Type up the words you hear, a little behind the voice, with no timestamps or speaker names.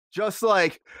Just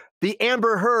like the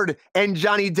Amber Heard and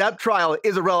Johnny Depp trial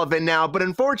is irrelevant now, but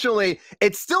unfortunately,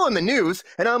 it's still in the news.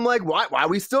 And I'm like, why are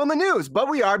we still in the news? But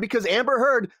we are, because Amber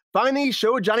Heard finally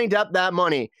showed Johnny Depp that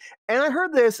money. And I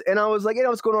heard this and I was like, I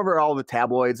was going over all the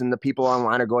tabloids and the people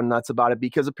online are going nuts about it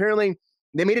because apparently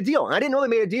they made a deal. And I didn't know they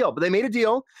made a deal, but they made a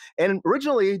deal. And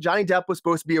originally, Johnny Depp was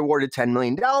supposed to be awarded $10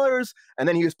 million. And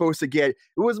then he was supposed to get, it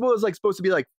was like supposed to be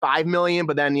like $5 million,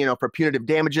 but then, for punitive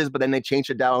damages, but then they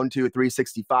changed it down to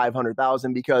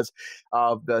 $365,000 because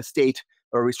of the state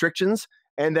restrictions.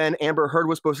 And then Amber Heard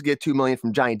was supposed to get $2 million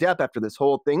from Johnny Depp after this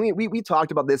whole thing. We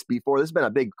talked about this before. This has been a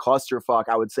big clusterfuck,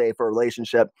 I would say, for a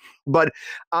relationship. But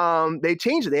they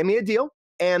changed it. They made a deal.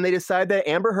 And they decided that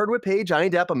Amber Heard would pay Johnny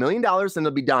Depp $1 million and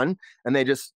they'll be done. And they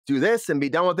just do this and be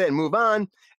done with it and move on.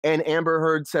 And Amber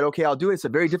Heard said, okay, I'll do it. It's a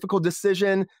very difficult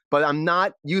decision, but I'm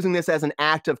not using this as an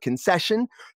act of concession.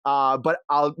 But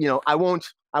I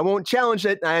won't challenge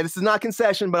it. This is not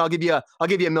concession, but I'll give you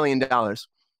 $1 million.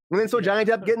 And then so Johnny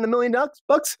Depp getting the $1 million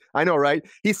bucks. I know, right?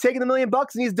 He's taking the $1 million and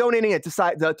he's donating it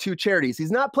to charities.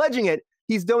 He's not pledging it.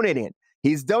 He's donating it.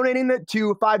 He's donating it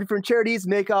to 5 different charities: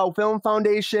 Make a Film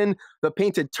Foundation, The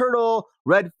Painted Turtle,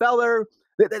 Red Feller.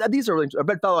 These are really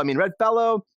Red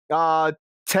Fellow,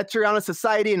 Tetrayana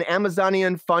Society, and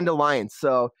Amazonian Fund Alliance.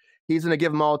 So he's going to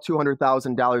give them all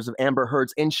 $200,000 of Amber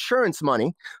Heard's insurance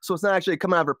money. So it's not actually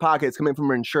coming out of her pocket; it's coming from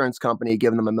her insurance company,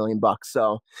 giving them $1 million.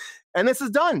 So, and this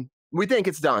is done. We think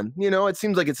it's done. It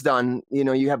seems like it's done.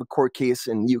 You have a court case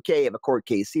in UK, you have a court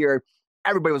case here.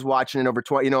 Everybody was watching it over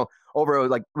 20. It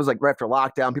was like right after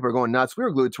lockdown. People are going nuts. We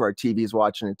were glued to our TVs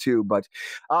watching it too. But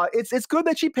it's good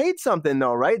that she paid something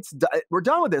though, right? We're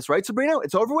done with this, right, Sabrina?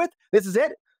 It's over with. This is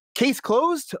it. Case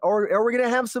closed. Or are we going to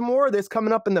have some more of this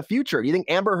coming up in the future? Do you think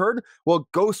Amber Heard will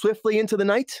go swiftly into the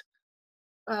night?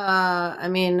 She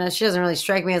doesn't really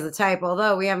strike me as the type,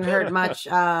 although we haven't heard much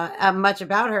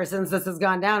about her since this has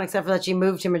gone down, except for that she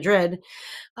moved to Madrid.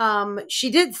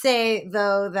 She did say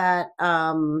though that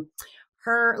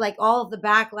her, like, all of the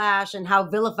backlash and how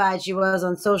vilified she was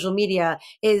on social media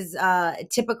is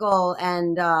typical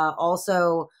and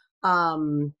also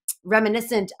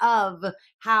reminiscent of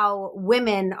how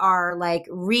women are like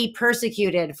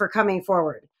re-persecuted for coming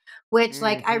forward, which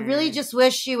like I really just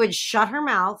wish she would shut her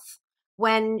mouth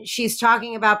when she's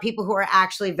talking about people who are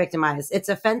actually victimized. It's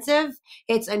offensive,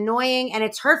 it's annoying, and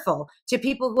it's hurtful to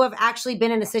people who have actually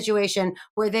been in a situation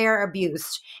where they are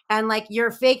abused. And like your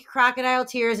fake crocodile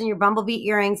tears and your bumblebee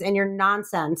earrings and your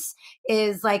nonsense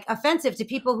is like offensive to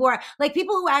people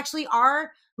who actually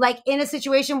are like in a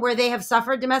situation where they have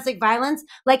suffered domestic violence.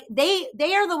 Like they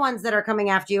are the ones that are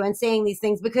coming after you and saying these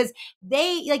things because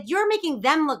you're making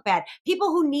them look bad. People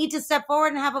who need to step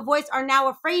forward and have a voice are now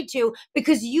afraid to,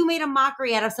 because you made a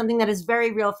mockery out of something that is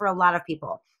very real for a lot of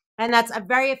people. And that's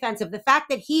very offensive. The fact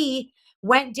that he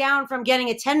went down from getting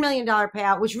a $10 million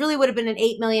payout, which really would have been an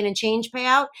 $8 million and change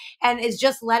payout, and is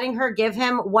just letting her give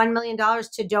him $1 million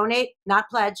to donate, not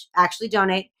pledge, actually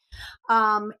donate,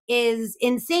 is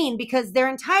insane, because their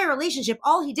entire relationship,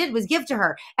 all he did was give to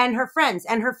her and her friends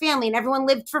and her family, and everyone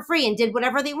lived for free and did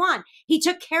whatever they want. He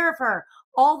took care of her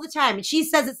all the time. And she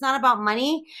says it's not about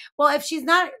money. Well, if she's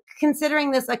not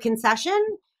considering this a concession,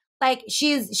 like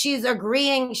she's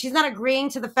agreeing, she's not agreeing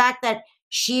to the fact that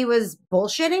she was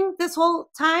bullshitting this whole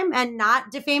time and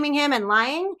not defaming him and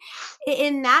lying.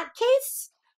 In that case,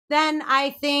 then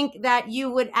I think that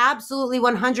you would absolutely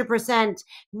 100%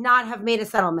 not have made a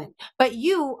settlement. But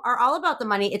you are all about the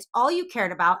money. It's all you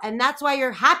cared about. And that's why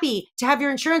you're happy to have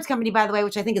your insurance company, by the way,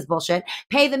 which I think is bullshit,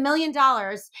 pay the $1 million,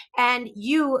 and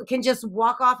you can just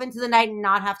walk off into the night and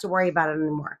not have to worry about it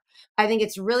anymore. I think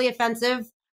it's really offensive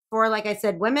for, like I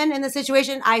said, women in the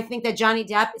situation. I think that Johnny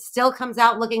Depp still comes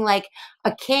out looking like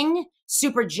a king,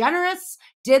 super generous,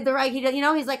 did the right,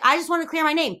 he's like, I just want to clear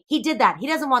my name. He did that. He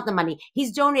doesn't want the money.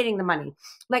 He's donating the money.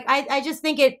 Like, I just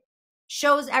think it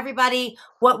shows everybody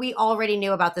what we already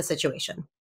knew about the situation.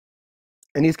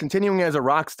 And he's continuing as a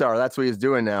rock star. That's what he's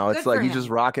doing now. It's like he's just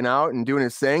rocking out and doing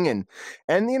his thing. And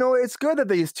it's good that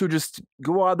these two just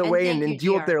go out of the way and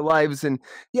deal with their lives. And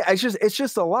yeah, it's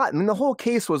just a lot. I mean, the whole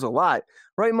case was a lot.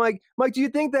 Right, Mike? Mike, do you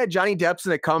think that Johnny Depp's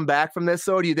going to come back from this,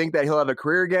 though? Do you think that he'll have a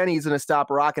career again? He's going to stop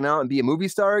rocking out and be a movie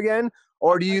star again?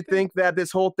 Or do you think that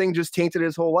this whole thing just tainted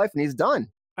his whole life and he's done?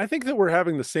 I think that we're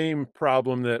having the same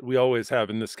problem that we always have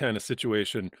in this kind of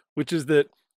situation, which is that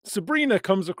Sabrina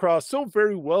comes across so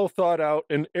very well thought out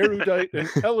and erudite and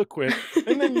eloquent.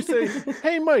 And then you say,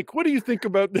 hey, Mike, what do you think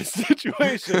about this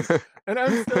situation? And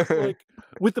I'm stuck like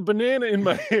with the banana in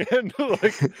my hand,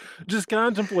 like just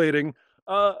contemplating.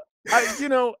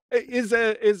 Is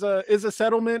a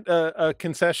settlement a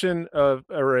concession of,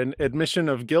 or an admission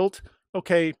of guilt?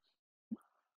 Okay,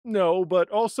 No, but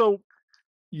also,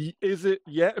 is it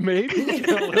yet? Maybe.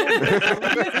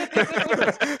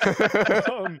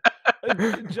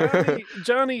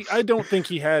 Johnny, I don't think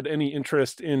he had any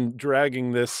interest in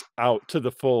dragging this out to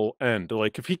the full end.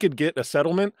 Like, if he could get a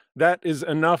settlement, that is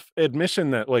enough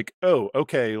admission that, like, oh,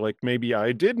 okay, like maybe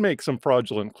I did make some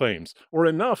fraudulent claims, or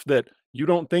enough that you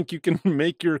don't think you can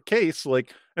make your case.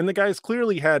 Like, and the guy's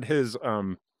clearly had his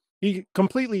he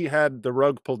completely had the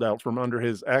rug pulled out from under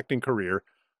his acting career.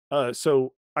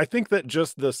 So I think that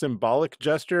just the symbolic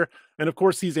gesture, and of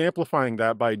course he's amplifying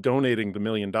that by donating the $1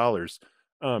 million,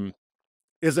 um,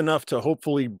 is enough to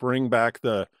hopefully bring back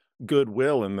the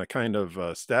goodwill and the kind of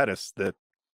status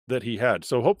that he had.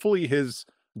 So hopefully his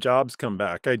jobs come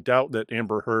back. I doubt that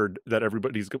Amber Heard, that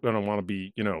everybody's going to want to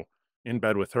be, in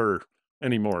bed with her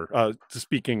anymore.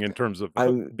 Speaking in terms of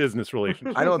business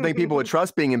relationships, I don't think people would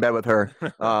trust being in bed with her,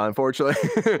 unfortunately.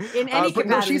 In any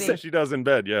capacity. She said she does in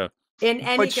bed, yeah. In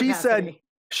any capacity.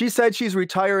 She said she's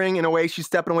retiring in a way. She's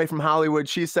stepping away from Hollywood.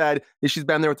 She said that she's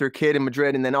been there with her kid in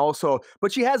Madrid. And then also,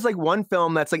 but she has like one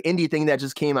film that's like indie thing that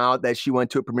just came out that she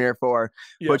went to a premiere for.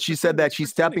 Yeah, but she said that she's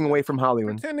stepping away from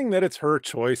Hollywood. Pretending that it's her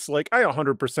choice. Like, I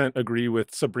 100% agree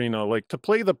with Sabrina. Like, to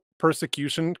play the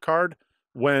persecution card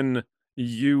when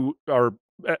you are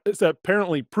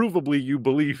apparently provably you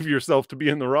believe yourself to be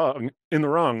in the wrong,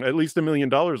 at least $1 million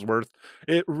worth,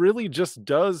 it really just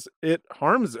does, it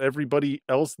harms everybody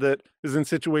else that is in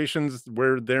situations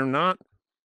where they're not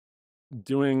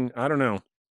doing, I don't know,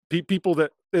 people that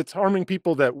it's harming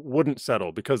people that wouldn't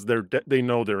settle because they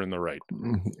know they're in the right.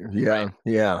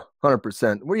 Yeah,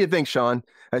 100%. What do you think, Sean?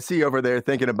 I see you over there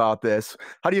thinking about this.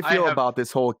 How do you feel about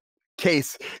this whole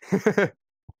case?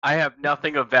 I have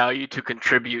nothing of value to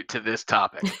contribute to this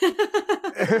topic.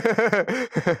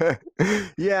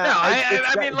 Yeah. No,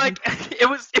 I mean, like, it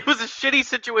was a shitty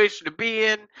situation to be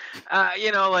in.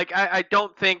 Like, I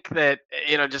don't think that,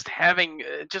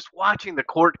 just watching the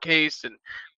court case and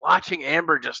watching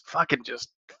Amber just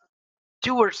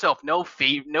do herself no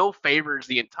favors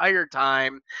the entire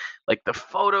time. Like, the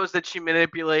photos that she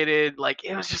manipulated, like,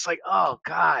 it was just like, oh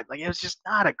God, like, it was just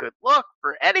not a good look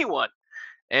for anyone.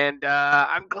 And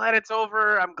I'm glad it's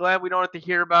over. I'm glad we don't have to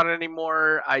hear about it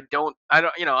anymore. I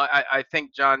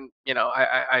think John,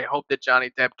 I hope that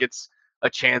Johnny Depp gets a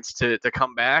chance to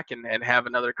come back and have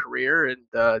another career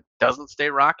and doesn't stay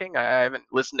rocking. I haven't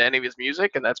listened to any of his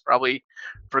music, and that's probably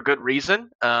for good reason.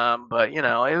 But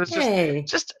it was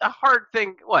just a hard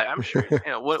thing. What I'm sure,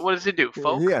 what does he do?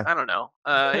 Folk? Yeah. I don't know.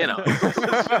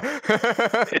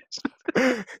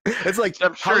 It's like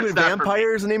Hollywood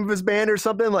Vampire is the name of his band or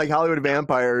something, like Hollywood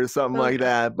Vampire or something like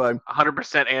that. But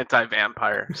 100%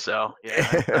 anti-vampire. So yeah,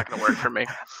 it's not gonna work for me.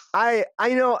 I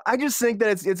just think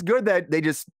that it's good that they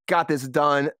just got this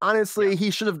done. Honestly,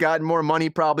 he should have gotten more money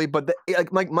probably, but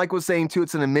like Mike was saying too,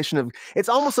 it's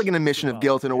almost like an admission of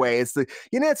guilt in a way. It's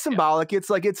it's symbolic. It's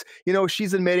like,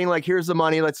 she's admitting, like, here's the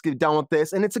money, let's get done with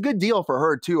this. And it's a good deal for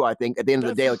her too, I think, at the end of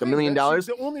the day, like $1 million.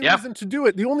 The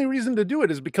only reason to do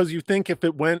it, is because you think if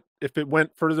it went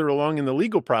further along in the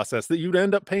legal process that you'd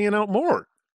end up paying out more.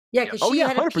 Yeah, because she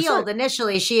had 100%. Appealed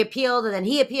initially. She appealed, and then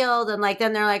he appealed, and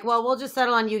then they're like, well, we'll just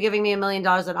settle on you giving me $1 million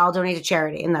and I'll donate to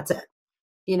charity, and that's it.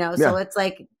 So it's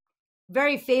like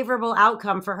very favorable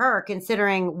outcome for her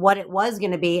considering what it was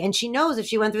going to be. And she knows if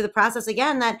she went through the process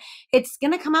again that it's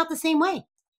going to come out the same way.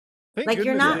 Thank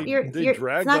goodness they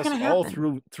dragged us all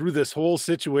through this whole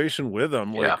situation with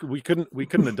them. Like, we couldn't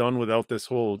have done without this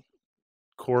whole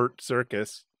court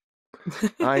circus.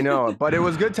 I know, but it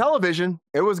was good television.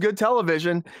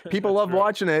 People love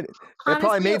watching it. Honestly, it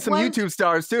probably made some YouTube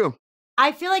stars too.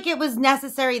 I feel like it was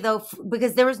necessary though,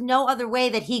 because there was no other way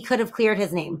that he could have cleared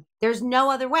his name. There's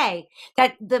no other way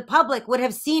that the public would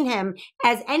have seen him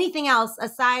as anything else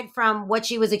aside from what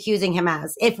she was accusing him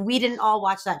as if we didn't all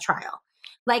watch that trial.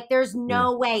 Like, there's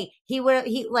no way he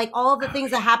all of the things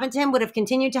that happened to him would have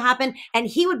continued to happen, and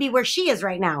he would be where she is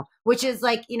right now, which is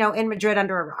like, in Madrid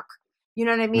under a rock. You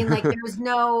know what I mean? Like, there's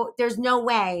no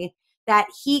way that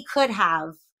he could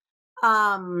have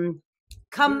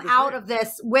come out of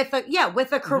this with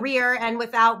a career and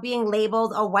without being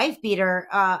labeled a wife beater,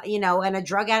 and a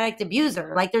drug addict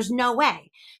abuser. Like, there's no way.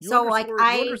 You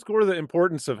underscore the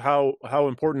importance of how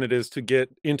important it is to get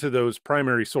into those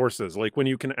primary sources. Like, when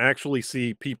you can actually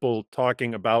see people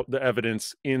talking about the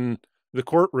evidence in the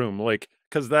courtroom, like,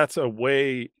 because that's a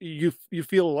way you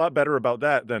feel a lot better about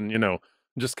that than,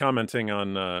 just commenting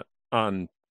on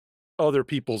other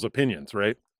people's opinions,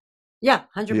 right? Yeah,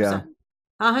 100%.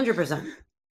 100%.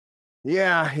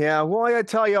 Yeah. Well, I gotta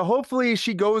tell you, hopefully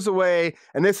she goes away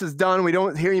and this is done. We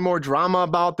don't hear any more drama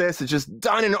about this. It's just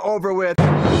done and over with.